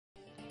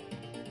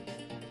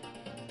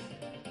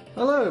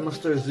Hello,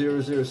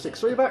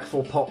 Muster0063 back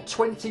for part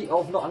 20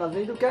 of Not Another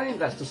Needle Game.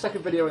 That's the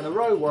second video in a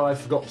row where I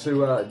forgot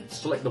to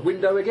select the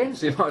window again,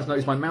 so you might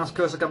notice my mouse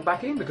cursor come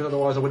back in, because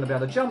otherwise I wouldn't have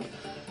been able to jump.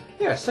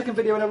 Yeah, second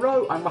video in a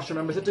row, I must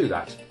remember to do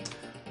that.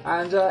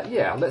 And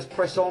yeah, let's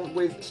press on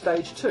with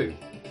stage 2.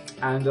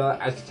 And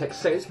as the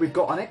text says, we've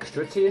got an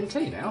extra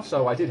TNT now,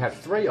 so I did have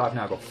 3, I've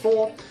now got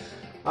 4.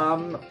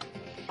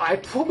 I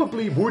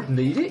probably would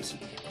need it,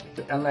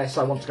 unless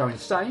I want to go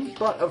insane,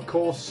 but of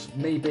course,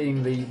 me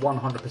being the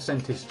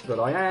 100%ist that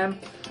I am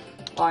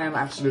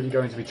absolutely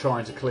going to be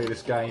trying to clear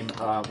this game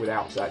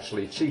without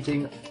actually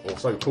cheating, or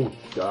so-called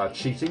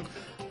cheating,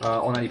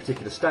 on any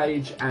particular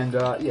stage, and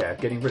yeah,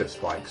 getting rid of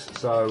spikes.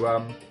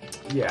 So,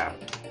 yeah.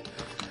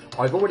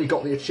 I've already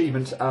got the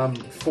achievement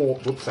for...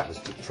 Whoops, that was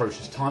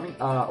atrocious timing.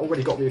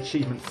 Already got the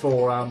achievement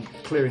for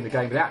clearing the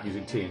game without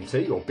using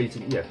TNT, or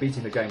beating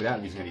the game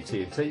without using any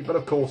TNT, but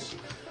of course...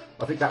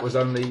 I think that was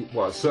only,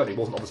 well, it certainly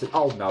wasn't obviously,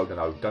 oh no,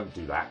 don't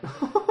do that.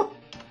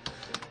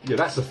 Yeah,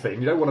 that's the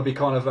thing, you don't want to be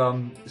kind of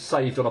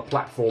saved on a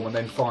platform and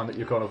then find that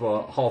you're kind of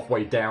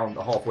halfway down,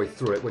 halfway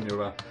through it when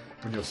you're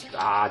damn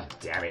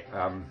it,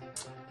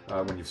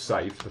 when you've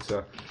saved.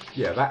 But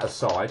yeah, that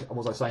aside, what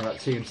was I saying about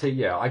TNT?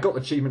 Yeah, I got the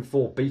achievement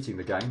for beating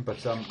the game,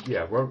 but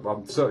yeah,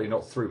 I'm certainly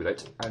not through with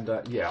it. And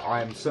yeah,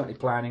 I am certainly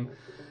planning,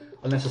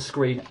 unless a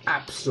screen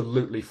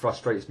absolutely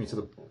frustrates me to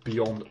the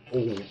beyond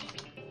all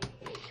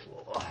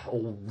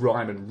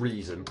rhyme and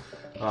reason,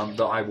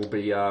 that I will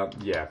be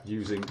yeah,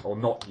 using or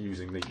not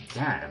using the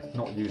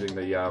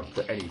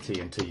any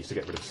TNTs to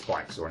get rid of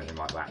spikes or anything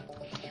like that.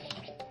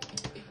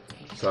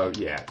 So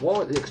yeah,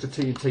 while the extra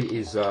TNT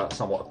is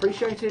somewhat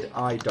appreciated,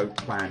 I don't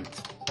plan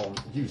on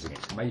using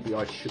it. Maybe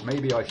I should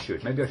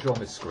on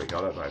this screen,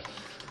 I don't know.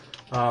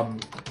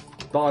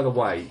 By the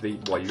way,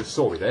 well, you just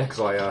saw me there because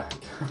I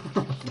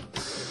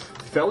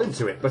fell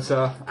into it, but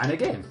and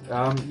again,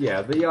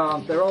 yeah,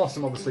 there are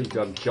some obviously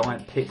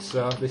giant pits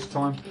this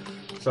time,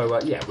 so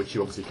yeah, which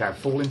you obviously can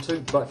fall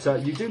into, but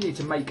you do need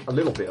to make a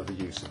little bit of the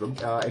use of them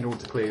in order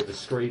to clear the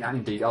screen, and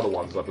indeed other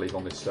ones I believe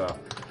on this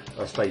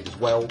stage as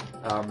well.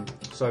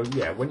 So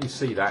yeah, when you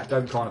see that,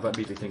 don't kind of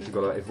immediately think you've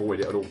got to avoid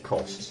it at all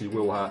costs. You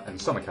will, on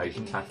some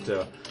occasions, have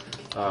to,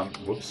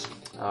 whoops,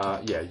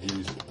 yeah,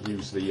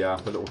 use the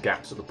little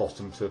gaps at the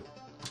bottom to,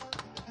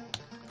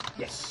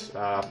 yes,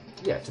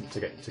 yeah, to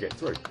get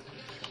through.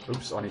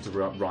 Oops, I need to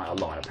write a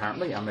line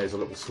apparently, and there's a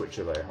little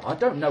switcher there. I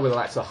don't know whether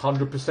that's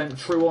 100%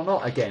 true or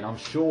not. Again, I'm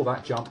sure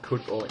that jump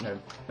could, or you know,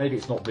 maybe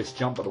it's not this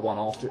jump, but the one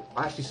after it.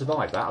 I actually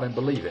survived that. I don't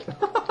believe it.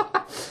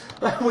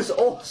 That was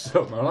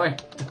awesome, and I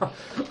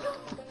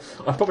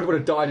probably would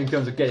have died in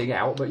terms of getting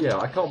out, but yeah,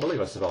 I can't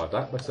believe I survived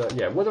that. But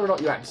yeah, whether or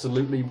not you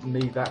absolutely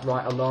need that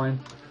right a line,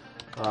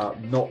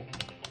 not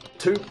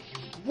too.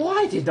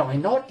 Why did I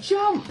not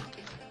jump?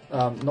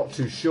 Not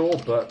too sure,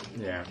 but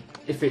yeah.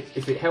 If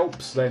it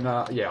helps, then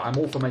yeah, I'm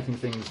all for making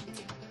things.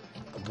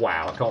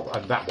 Wow, I can't.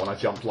 That one I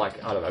jumped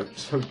like I don't know,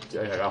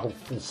 a whole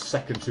full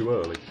second too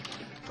early.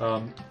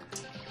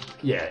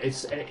 Yeah,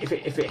 it's if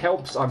it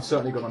helps, I'm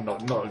certainly gonna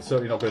not gonna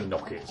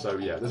knock it. So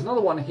yeah, there's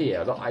another one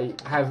here that I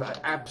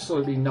have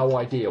absolutely no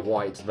idea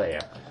why it's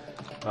there,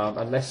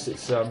 unless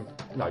it's no,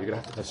 you're gonna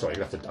have to. Sorry,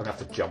 I'm gonna have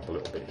to jump a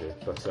little bit here,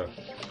 but.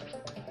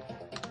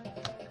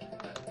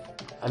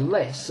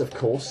 Unless, of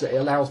course, it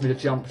allows me to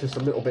jump just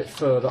a little bit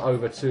further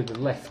over to the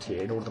left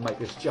here in order to make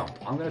this jump.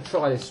 I'm going to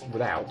try this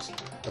without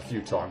a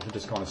few times and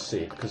just kind of see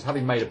it, because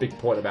having made a big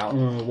point about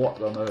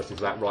what on earth is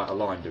that right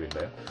line doing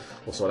there,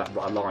 or sorry, that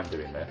right line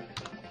doing there,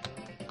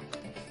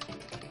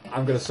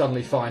 I'm going to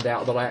suddenly find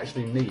out that I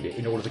actually need it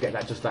in order to get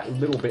that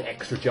little bit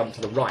extra jump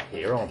to the right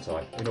here, aren't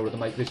I, in order to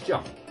make this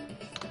jump.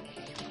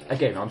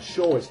 Again, I'm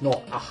sure it's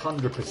not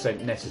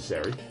 100%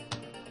 necessary.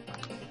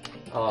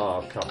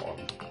 Oh, come on.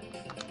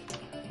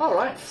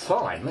 Alright,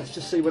 fine. Let's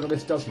just see whether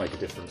this does make a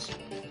difference.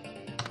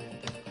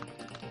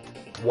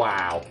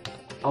 Wow.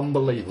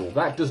 Unbelievable.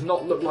 That does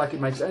not look like it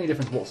makes any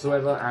difference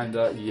whatsoever, and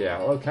yeah,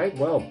 okay,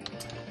 well,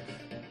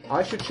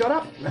 I should shut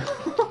up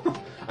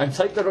and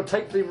take the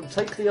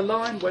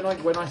line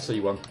when I see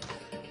one.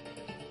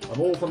 I'm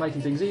all for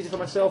making things easy for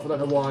myself. I don't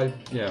know why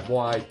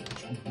I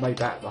made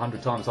that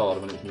 100 times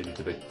harder than it needed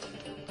to be.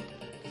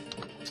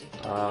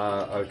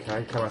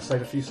 Okay, can I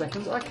save a few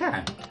seconds? I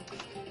can.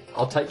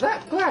 I'll take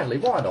that gladly.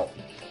 Why not?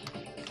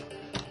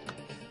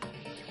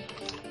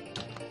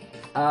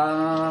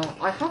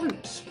 I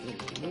haven't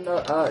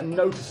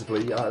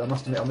noticeably, I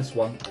must admit, on this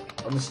one.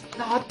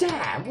 Oh,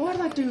 damn! Why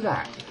did I do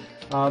that?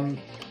 A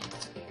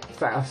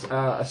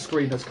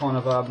screen that's kind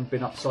of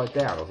been upside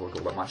down. I thought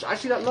that much.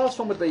 Actually, that last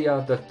one with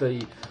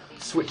the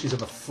switches and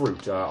the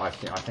fruit, I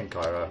think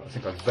I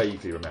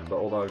vaguely remember.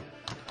 Although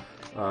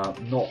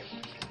not,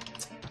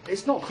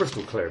 it's not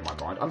crystal clear in my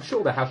mind. I'm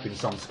sure there have been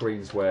some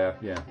screens where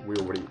we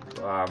already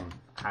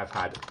have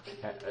had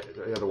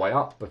the other way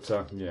up, but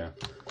yeah.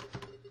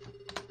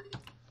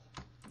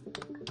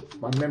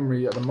 My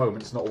memory at the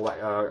moment's not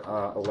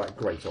all that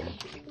great on them.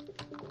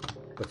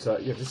 But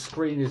yeah, this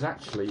screen is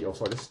actually. Oh,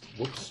 sorry.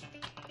 Whoops.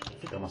 I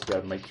think I must be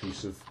able to make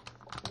use of.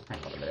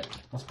 Hang on a minute.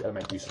 Must be able to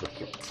make use of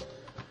the.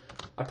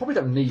 I probably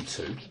don't need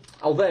to.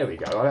 Oh, there we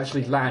go. I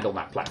actually land on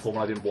that platform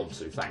and I didn't want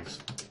to, thanks.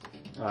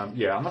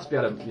 Yeah, I must be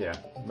able to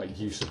make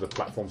use of the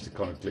platforms to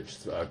kind of glitch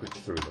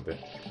through it a bit.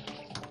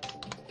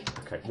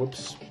 Okay,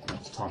 whoops.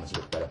 Let's time this a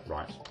bit better.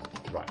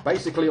 Right.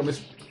 Basically, on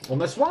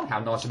this one, how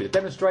nice of me to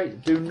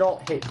demonstrate, do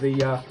not hit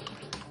the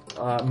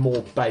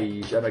more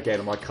beige, and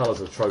again, my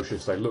colours are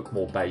atrocious, they look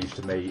more beige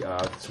to me,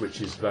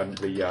 switches than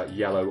the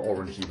yellow,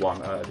 orangey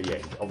one at the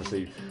end.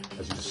 Obviously,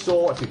 as you just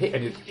saw, if you hit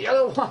any of the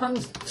yellow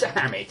ones,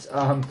 damn it!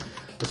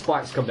 The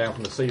spikes come down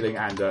from the ceiling,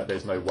 and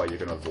there's no way you're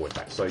going to avoid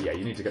that. So yeah,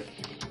 you need to get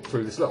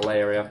through this little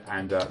area,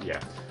 and yeah,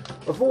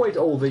 avoid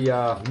all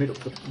the middle,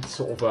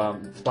 sort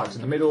of spikes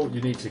in the middle.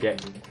 You need to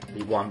get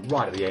the one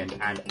right at the end,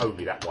 and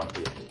only that one at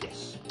the end.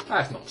 Yes,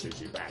 that's not too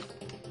bad.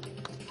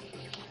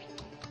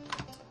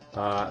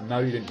 No,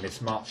 you didn't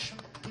miss much.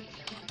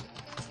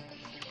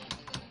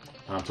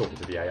 I'm talking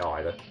to the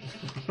AI there.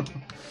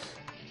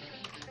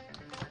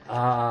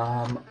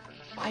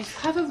 I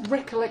have a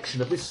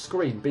recollection of this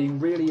screen being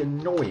really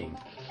annoying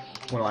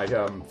when I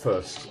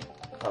first,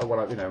 when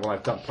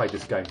I've played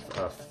this game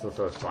for the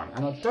first time,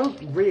 and I don't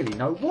really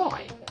know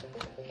why.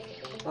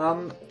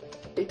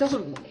 It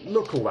doesn't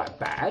look all that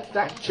bad.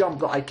 That jump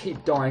that I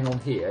keep dying on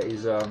here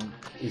is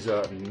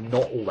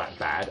not all that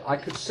bad. I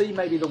could see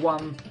maybe the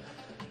one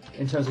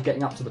in terms of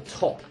getting up to the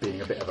top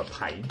being a bit of a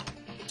pain,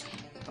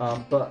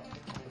 but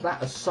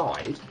that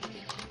aside,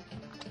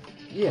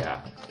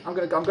 yeah, I'm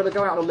gonna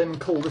go out on a limb and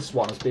call this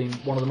one as being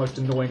one of the most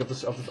annoying of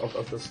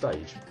the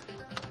stage,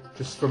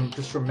 just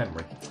from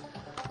memory.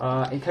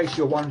 In case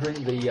you're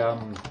wondering,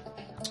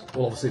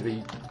 well, obviously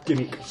the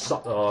gimmick,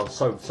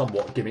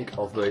 somewhat gimmick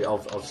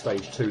of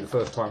stage 2 the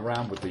first time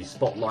round with the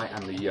spotlight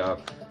and the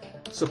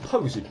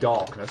supposed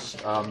darkness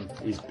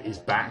is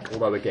back.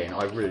 Although again,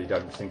 I really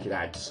don't think it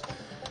adds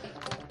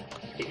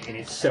in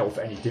itself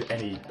any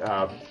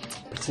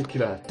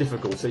particular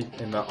difficulty,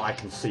 in that I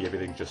can see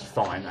everything just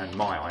fine and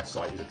my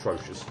eyesight is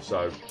atrocious.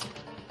 So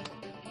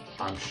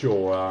I'm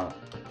sure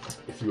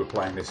if you were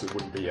playing this, it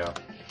wouldn't be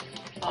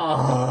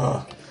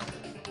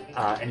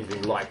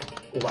anything like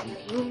all that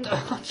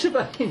much of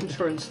a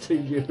hindrance to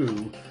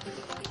you.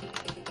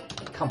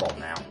 Come on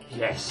now.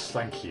 Yes,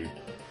 thank you.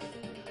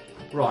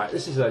 Right,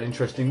 this is an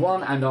interesting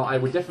one, and I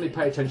would definitely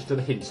pay attention to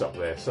the hints up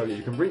there. So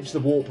you can reach the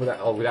warp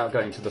without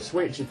going to the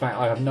switch. In fact,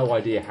 I have no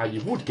idea how you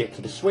would get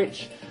to the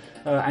switch,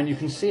 and you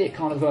can see it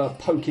kind of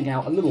poking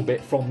out a little bit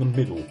from the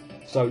middle.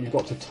 So you've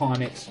got to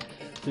time it.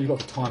 So you've got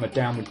to time a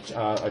downward,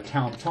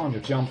 time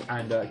your jump,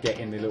 and get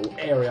in the little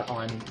area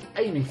I'm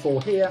aiming for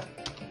here,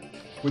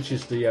 which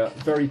is the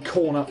very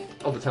corner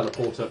of the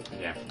teleporter.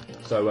 Yeah.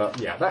 So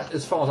yeah, that,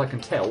 as far as I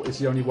can tell, is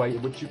the only way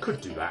in which you could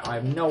do that. I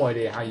have no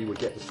idea how you would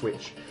get the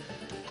switch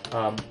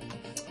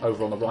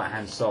over on the right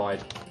hand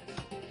side,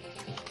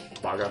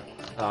 bugger,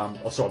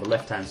 or sorry, on the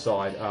left hand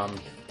side,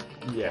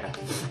 yeah,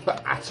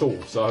 at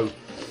all. So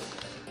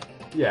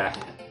yeah,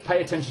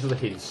 pay attention to the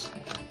hints,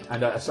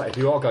 and so if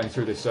you are going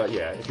through this,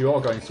 yeah, if you are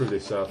going through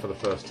this for the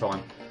first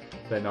time,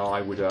 then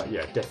I would,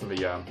 yeah,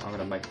 definitely, I'm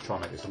going to try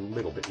and make this a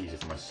little bit easier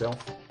for myself.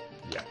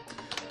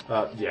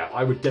 Yeah. Yeah,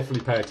 I would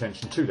definitely pay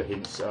attention to the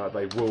hints.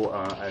 They will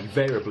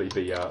invariably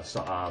be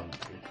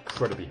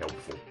incredibly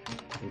helpful,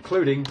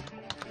 including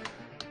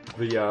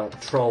the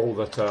troll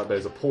that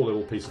there's a poor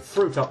little piece of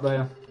fruit up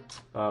there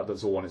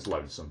that's all on its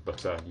lonesome.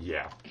 But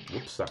yeah,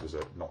 whoops, that was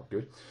not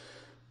good.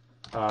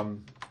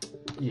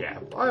 Yeah,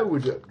 I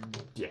would,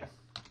 yeah.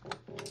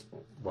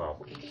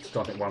 Well, just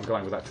trying to think where I'm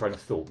going with that train of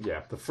thought.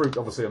 Yeah, the fruit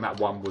obviously on that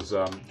one was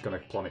going to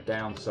plummet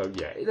down. So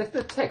yeah,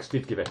 the text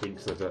did give a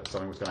hint that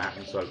something was going to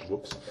happen. So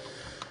whoops.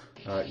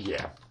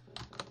 Yeah.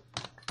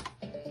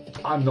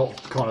 I'm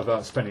not kind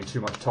of spending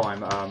too much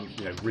time,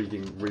 you know,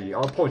 reading.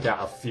 I'll point out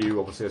a few,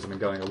 obviously, as I've been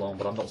going along,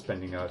 but I'm not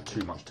spending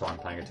too much time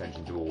paying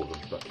attention to all of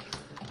them. But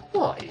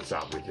what is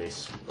up with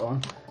this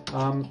one?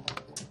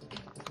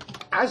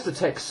 As the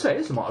text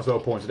says, I might as well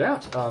point it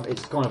out,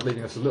 it's kind of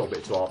leading us a little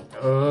bit to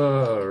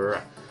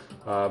our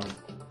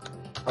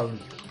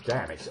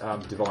damn it,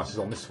 devices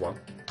on this one.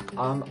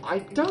 I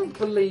don't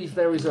believe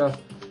there is a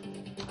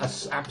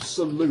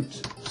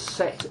absolute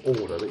set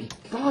order that you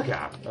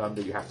bugger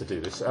that you have to do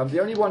this. The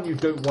only one you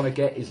don't want to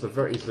get is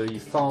the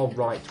far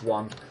right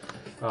one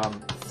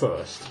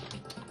first,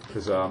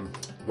 because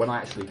when I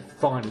actually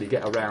finally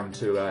get around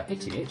to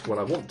hitting it when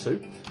I want to,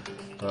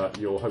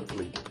 you'll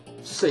hopefully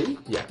see,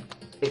 yeah,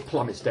 it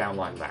plummets down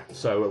like that.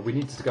 So we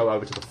need to go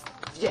over to the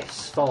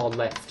far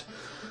left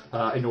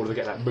in order to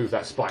get that, move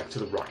that spike to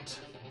the right.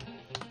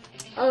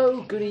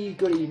 Oh goody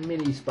goody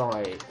mini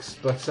spikes,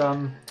 but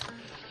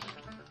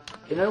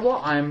you know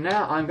what? I'm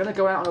going to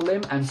go out on a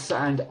limb and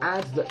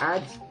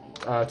add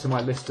to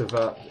my list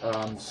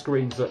of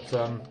screens that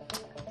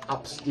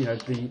you know,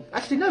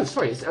 actually no,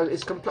 sorry, it's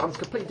a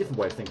completely different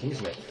way of thinking,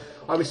 isn't it?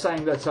 I was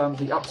saying that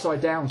the upside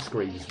down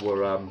screens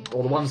were,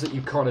 or the ones that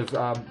you kind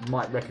of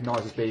might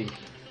recognise as being,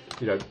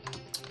 you know,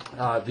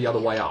 the other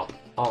way up,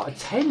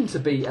 tend to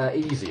be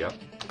easier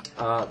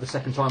the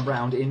second time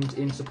round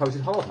in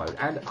supposed hard mode.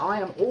 And I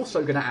am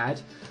also going to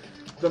add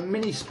the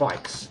mini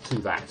spikes to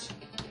that.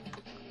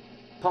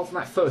 Apart from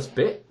that first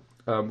bit,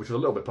 which was a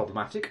little bit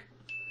problematic,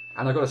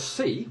 And I got a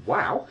C.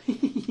 Wow.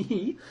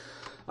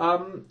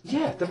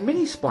 Yeah, the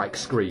mini spike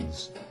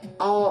screens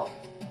are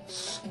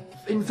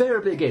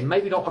invariably, again,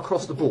 maybe not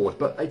across the board,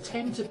 but they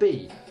tend to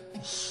be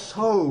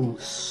so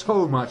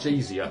much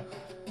easier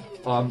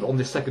on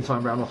this second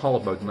time round on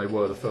hard mode than they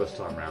were the first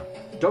time round.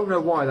 Don't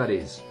know why that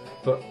is,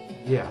 but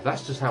yeah,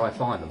 that's just how I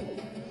find them.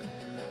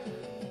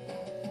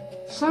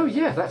 So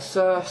yeah, that's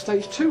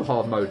stage 2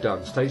 hard mode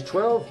done. Stage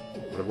 12,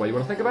 whatever way you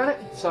want to think about it.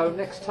 So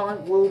next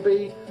time will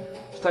be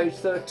stage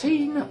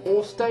 13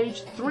 or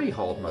stage 3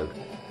 hard mode.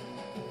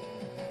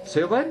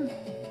 Till then,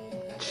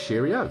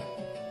 cheerio.